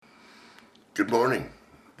Good morning.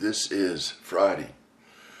 This is Friday,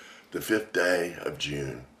 the 5th day of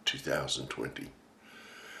June, 2020.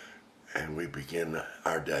 And we begin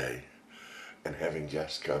our day, and having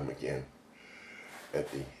just come again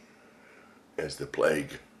as the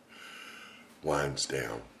plague winds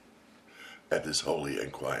down at this holy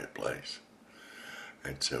and quiet place.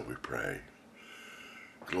 And so we pray,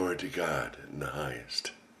 glory to God in the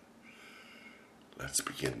highest. Let's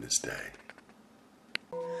begin this day.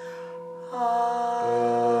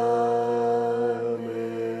 Amen.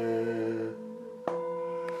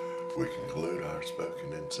 We conclude our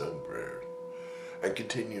spoken and sung prayers and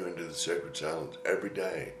continue into the sacred silence every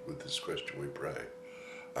day with this question we pray.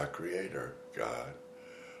 Our Creator, God,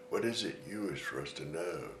 what is it you wish for us to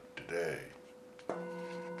know today?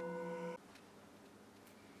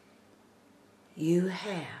 You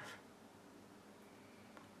have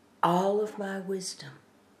all of my wisdom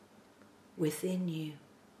within you,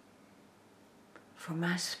 for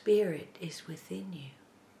my Spirit is within you.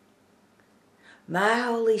 My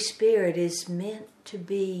Holy Spirit is meant to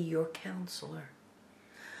be your counselor,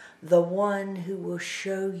 the one who will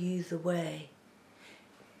show you the way.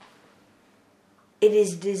 It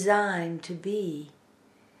is designed to be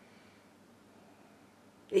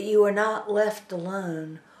that you are not left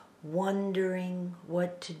alone, wondering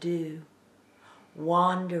what to do,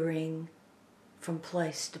 wandering from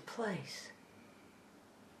place to place.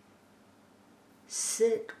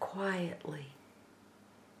 Sit quietly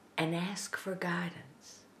and ask for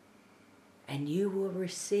guidance, and you will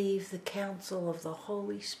receive the counsel of the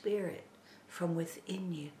Holy Spirit from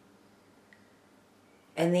within you.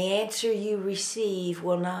 And the answer you receive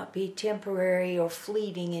will not be temporary or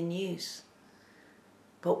fleeting in use,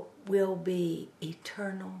 but will be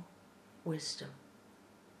eternal wisdom.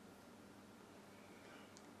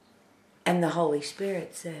 And the Holy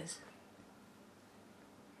Spirit says,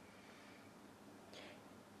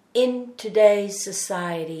 in today's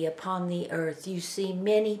society upon the earth, you see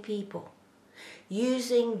many people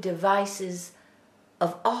using devices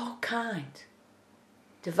of all kinds,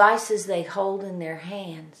 devices they hold in their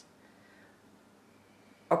hands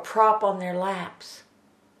or prop on their laps,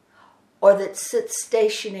 or that sit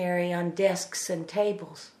stationary on desks and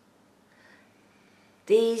tables.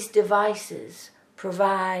 These devices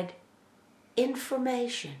provide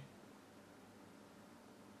information.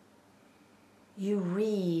 You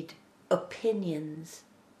read opinions.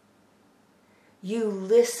 You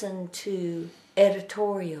listen to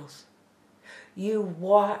editorials. You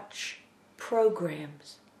watch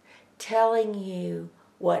programs telling you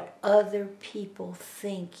what other people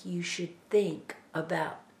think you should think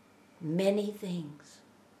about many things.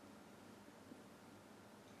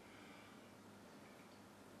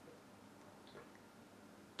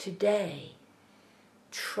 Today,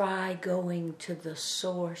 try going to the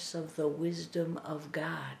source of the wisdom of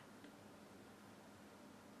God,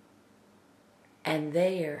 and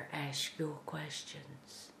there ask your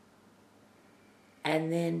questions,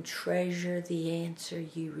 and then treasure the answer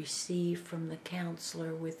you receive from the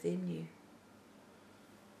counselor within you.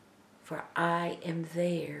 For I am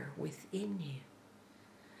there within you.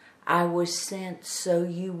 I was sent so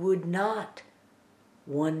you would not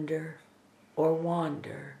wonder or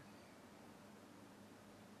wander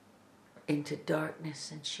into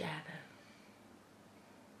darkness and shadow.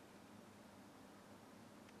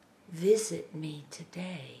 Visit me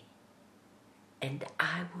today, and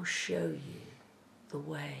I will show you the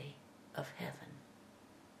way of heaven.